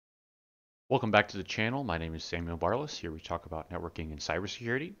Welcome back to the channel. My name is Samuel Barlas. Here we talk about networking and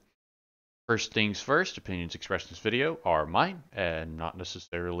cybersecurity. First things first, opinions expressed in this video are mine and not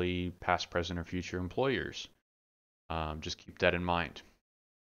necessarily past, present, or future employers. Just keep that in mind.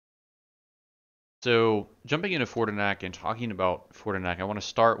 So jumping into FortiNAC and talking about FortiNAC, I want to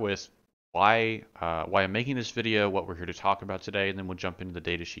start with why I'm making this video, what we're here to talk about today, and then we'll jump into the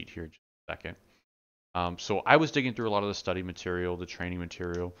data sheet here in just a second. So I was digging through a lot of the study material, the training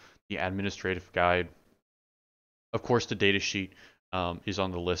material, the administrative guide. Of course, the data sheet is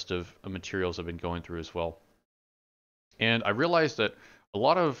on the list of materials I've been going through as well. And I realized that a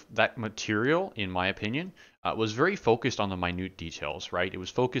lot of that material, in my opinion, was very focused on the minute details, right? It was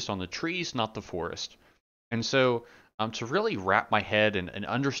focused on the trees, not the forest. And so to really wrap my head and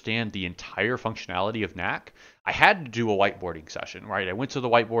understand the entire functionality of NAC, I had to do a whiteboarding session, right? I went to the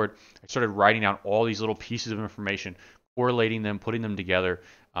whiteboard, I started writing out all these little pieces of information, correlating them, putting them together,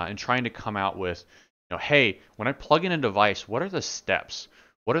 and trying to come out with, hey, when I plug in a device, what are the steps?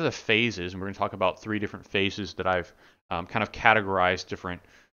 What are the phases? And we're going to talk about 3 different phases that I've kind of categorized different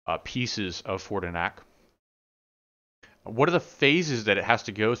pieces of FortiNAC. What are the phases that it has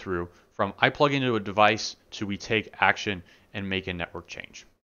to go through from I plug into a device to we take action and make a network change,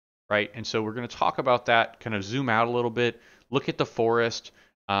 right? And so we're going to talk about that, kind of zoom out a little bit, look at the forest,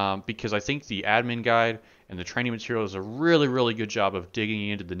 because I think the admin guide and the training material does a really, really good job of digging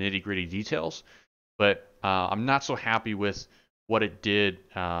into the nitty-gritty details. But I'm not so happy with what it did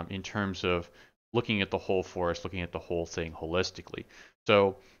in terms of looking at the whole forest, looking at the whole thing holistically.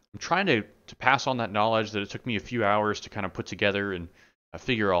 So I'm trying to pass on that knowledge that it took me a few hours to kind of put together and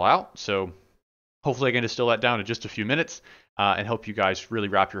figure all out. So hopefully I can distill that down to just a few minutes and help you guys really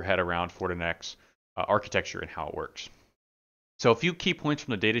wrap your head around FortiNAC's architecture and how it works. So a few key points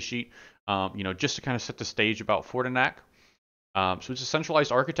from the data sheet, just to kind of set the stage about FortiNAC. So it's a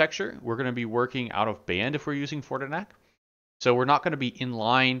centralized architecture. We're going to be working out of band if we're using FortiNAC. So we're not going to be in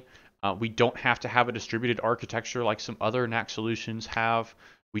line. We don't have to have a distributed architecture like some other NAC solutions have.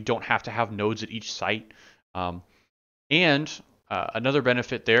 We don't have to have nodes at each site. Another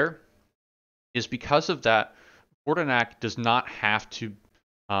benefit there is because of that, FortiNAC does not have to,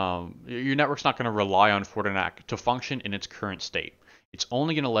 your network's not going to rely on FortiNAC to function in its current state. It's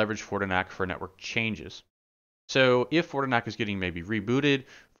only going to leverage FortiNAC for network changes. So if FortiNAC is getting maybe rebooted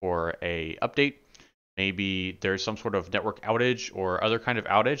for a update, maybe there's some sort of network outage or other kind of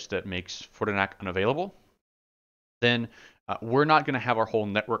outage that makes FortiNAC unavailable, then we're not going to have our whole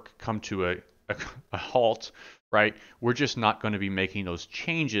network come to a halt, right? We're just not going to be making those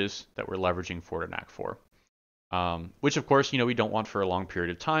changes that we're leveraging FortiNAC for, which of course, we don't want for a long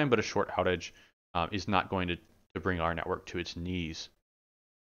period of time, but a short outage is not going to bring our network to its knees.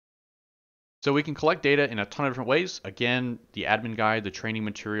 So we can collect data in a ton of different ways. Again, the admin guide, the training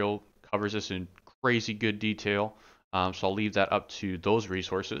material covers this in crazy good detail. So I'll leave that up to those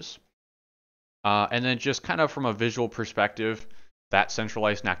resources. And then just kind of from a visual perspective, that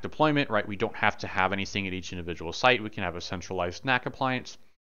centralized NAC deployment, right? We don't have to have anything at each individual site. We can have a centralized NAC appliance.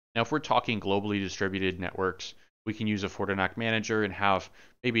 Now, if we're talking globally distributed networks, we can use a FortiNAC manager and have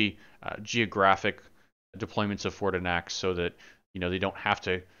maybe geographic deployments of FortiNAC so that, they don't have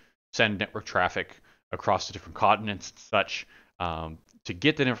to send network traffic across the different continents and such to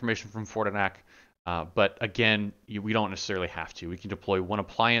get that information from FortiNAC. But again, we don't necessarily have to. We can deploy one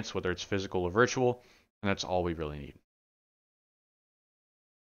appliance, whether it's physical or virtual, and that's all we really need.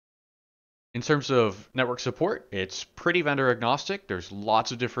 In terms of network support, it's pretty vendor agnostic. There's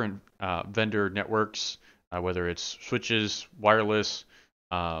lots of different vendor networks, whether it's switches, wireless,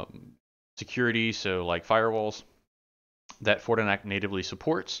 security, so like firewalls, that FortiNAC natively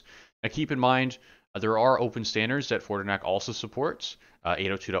supports. Now keep in mind, there are open standards that FortiNAC also supports.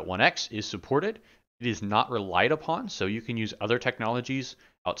 802.1x is supported. It is not relied upon, so you can use other technologies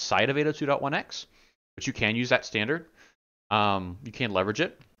outside of 802.1x, but you can use that standard. You can leverage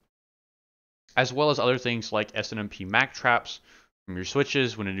it, as well as other things like SNMP MAC traps from your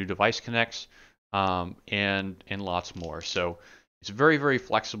switches when a new device connects, and lots more. So it's very, very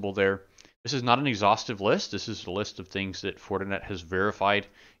flexible there. This is not an exhaustive list. This is a list of things that Fortinet has verified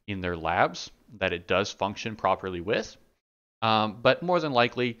in their labs that it does function properly with. But more than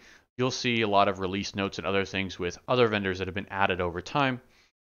likely, you'll see a lot of release notes and other things with other vendors that have been added over time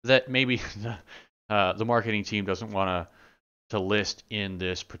that maybe the marketing team doesn't want to list in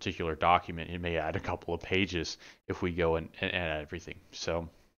this particular document. It may add a couple of pages if we go and add everything. So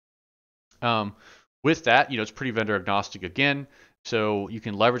with that, it's pretty vendor agnostic again. So you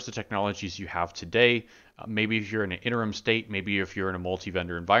can leverage the technologies you have today. Maybe if you're in an interim state, maybe if you're in a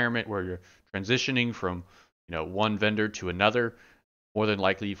multi-vendor environment where you're transitioning from one vendor to another, more than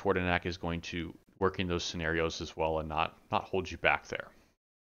likely FortiNAC is going to work in those scenarios as well and not hold you back there.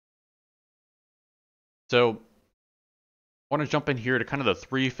 So I want to jump in here to kind of the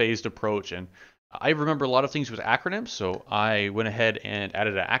three-phased approach. And I remember a lot of things with acronyms, so I went ahead and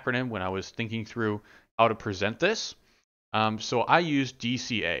added an acronym when I was thinking through how to present this. So I use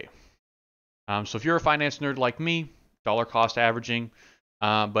DCA. So if you're a finance nerd like me, dollar cost averaging,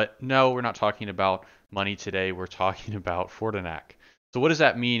 but no, we're not talking about money today. We're talking about FortiNAC. So what does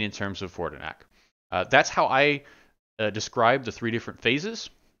that mean in terms of FortiNAC? That's how I describe the three different phases.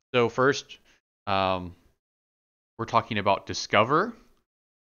 So first, we're talking about discover,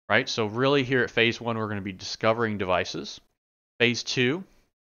 right? So really here at phase one, we're going to be discovering devices. Phase two, we're going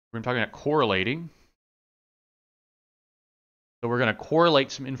to be talking about correlating. So we're going to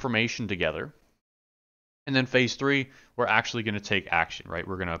correlate some information together. And then phase three, we're actually going to take action, right?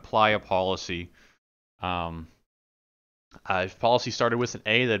 We're going to apply a policy. If policy started with an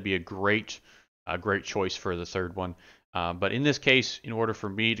A, that'd be a great choice for the third one. But in this case, in order for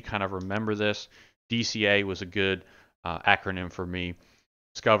me to kind of remember this, DCA was a good acronym for me.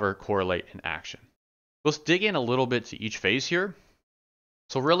 Discover, correlate, and action. Let's dig in a little bit to each phase here.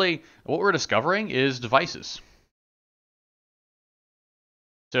 So really, what we're discovering is devices.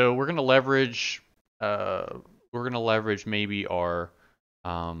 So we're going to leverage maybe our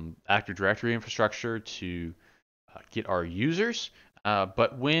Active Directory infrastructure to get our users.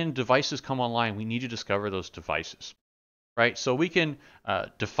 But when devices come online, we need to discover those devices, right? So we can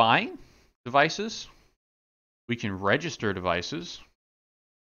define devices. We can register devices.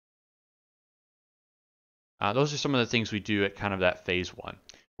 Those are some of the things we do at kind of that phase one.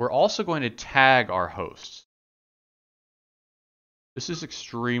 We're also going to tag our hosts. This is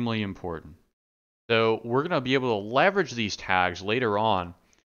extremely important. So we're going to be able to leverage these tags later on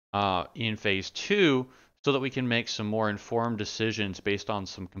in phase two so that we can make some more informed decisions based on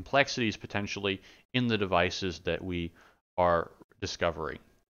some complexities potentially in the devices that we are discovering.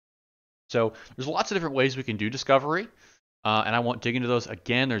 So there's lots of different ways we can do discovery, and I won't dig into those.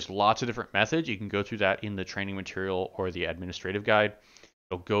 Again, there's lots of different methods. You can go through that in the training material or the administrative guide.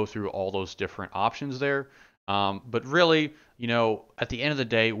 It'll go through all those different options there. But really, at the end of the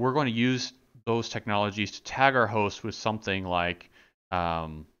day, we're going to use those technologies to tag our host with something like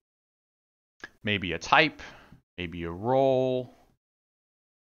maybe a type, maybe a role.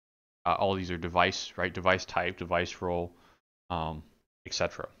 All these are device, right? Device type, device role,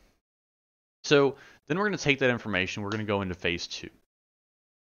 etc. So then we're going to take that information. We're going to go into phase two.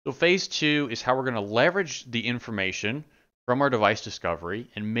 So phase two is how we're going to leverage the information from our device discovery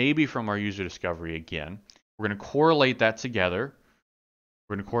and maybe from our user discovery again. We're going to correlate that together.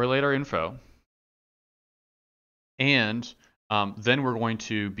 We're going to correlate our info. And then we're going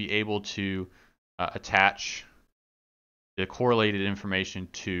to be able to attach the correlated information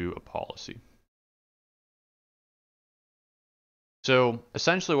to a policy. So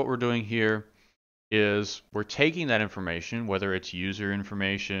essentially what we're doing here is we're taking that information, whether it's user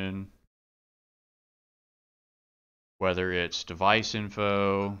information, whether it's device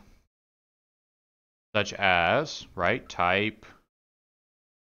info, such as, right, type,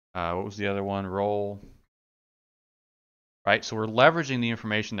 what was the other one, role, right? So we're leveraging the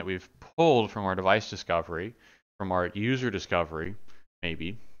information that we've pulled from our device discovery, from our user discovery,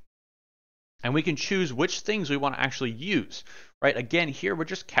 maybe, and we can choose which things we want to actually use, right? Again, here we're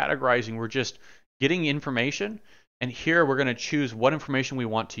just categorizing, we're just getting information, and here we're going to choose what information we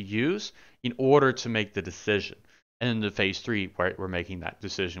want to use in order to make the decision. And in the phase three, right, we're making that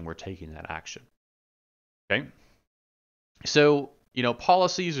decision, we're taking that action. Okay. So,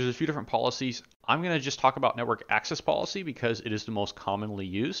 policies, there's a few different policies. I'm going to just talk about network access policy because it is the most commonly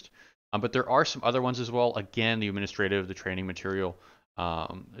used. But there are some other ones as well. Again, the training material,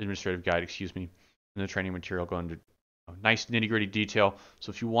 administrative guide, and the training material go into nice nitty-gritty detail. So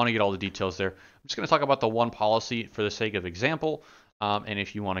if you want to get all the details there, I'm just going to talk about the one policy for the sake of example. And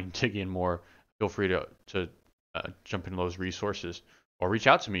if you want to dig in more, feel free to jump into those resources or reach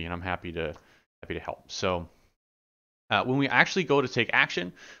out to me, and I'm happy to help. So when we actually go to take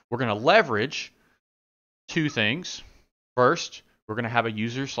action, we're going to leverage two things. First, we're going to have a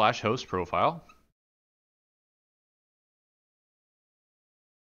user/host profile.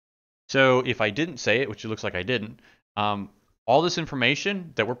 So if I didn't say it, which it looks like I didn't, all this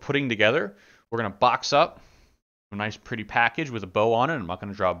information that we're putting together, we're going to box up a nice pretty package with a bow on it. I'm not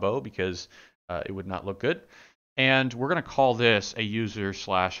going to draw a bow because it would not look good. And we're going to call this a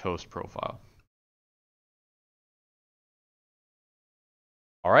user/host profile.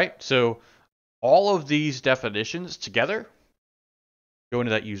 All right, so all of these definitions together go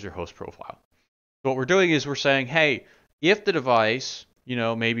into that user host profile. So what we're doing is we're saying, hey, if the device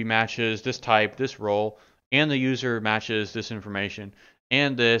maybe matches this type, this role, and the user matches this information,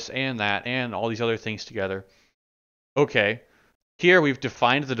 and this, and that, and all these other things together. Okay, here we've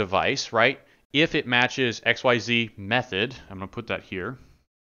defined the device, right? If it matches XYZ method, I'm going to put that here.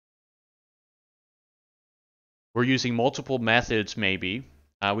 We're using multiple methods maybe.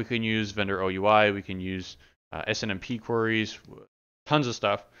 We can use vendor OUI, we can use SNMP queries, tons of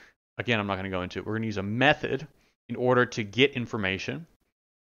stuff. Again, I'm not going to go into it. We're going to use a method in order to get information.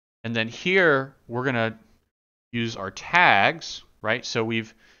 And then here, we're going to use our tags, right? So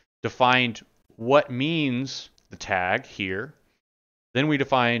we've defined what means the tag here. Then we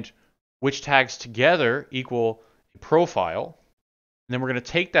defined which tags together equal a profile. And then we're going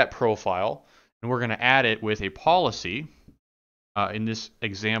to take that profile and we're going to add it with a policy. In this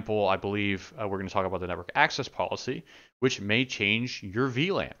example, I believe we're going to talk about the network access policy, which may change your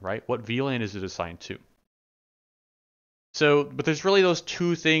VLAN, right? What VLAN is it assigned to? So, but there's really those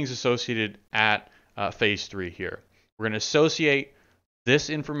two things associated at phase 3 here. We're going to associate this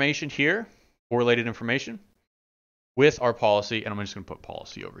information here, correlated information, with our policy, and I'm just going to put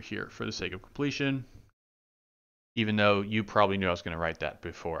policy over here for the sake of completion, even though you probably knew I was going to write that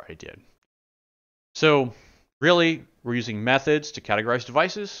before I did. So really, we're using methods to categorize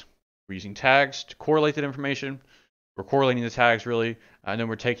devices. We're using tags to correlate that information. We're correlating the tags really, and then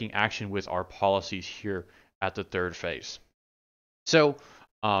we're taking action with our policies here at the third phase. So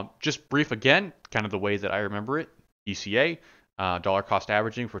just brief again, kind of the way that I remember it, DCA, dollar cost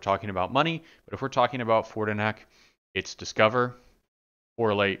averaging if we're talking about money, but if we're talking about FortiNAC, it's discover,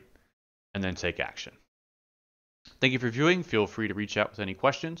 correlate, and then take action. Thank you for viewing. Feel free to reach out with any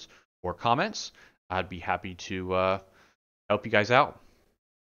questions or comments. I'd be happy to help you guys out.